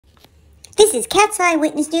This is Cat's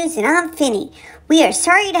Eyewitness News, and I'm Finny. We are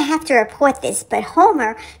sorry to have to report this, but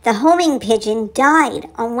Homer the Homing Pigeon died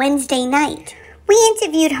on Wednesday night. We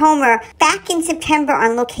interviewed Homer back in September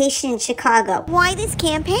on location in Chicago. Why this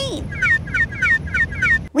campaign?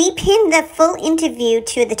 We pinned the full interview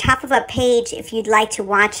to the top of our page if you'd like to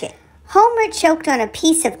watch it. Homer choked on a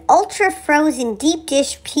piece of ultra-frozen deep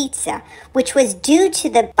dish pizza, which was due to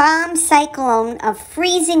the bomb cyclone of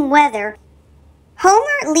freezing weather.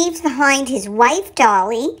 Homer leaves behind his wife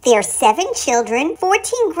Dolly, their 7 children,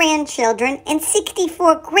 14 grandchildren, and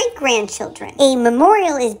 64 great-grandchildren. A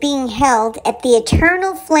memorial is being held at the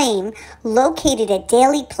Eternal Flame, located at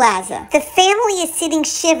Daly Plaza. The family is sitting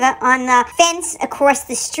shiva on the fence across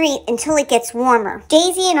the street until it gets warmer.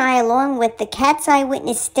 Dazie and I, along with the Cat's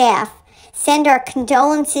Eyewitness staff, send our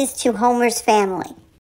condolences to Homer's family.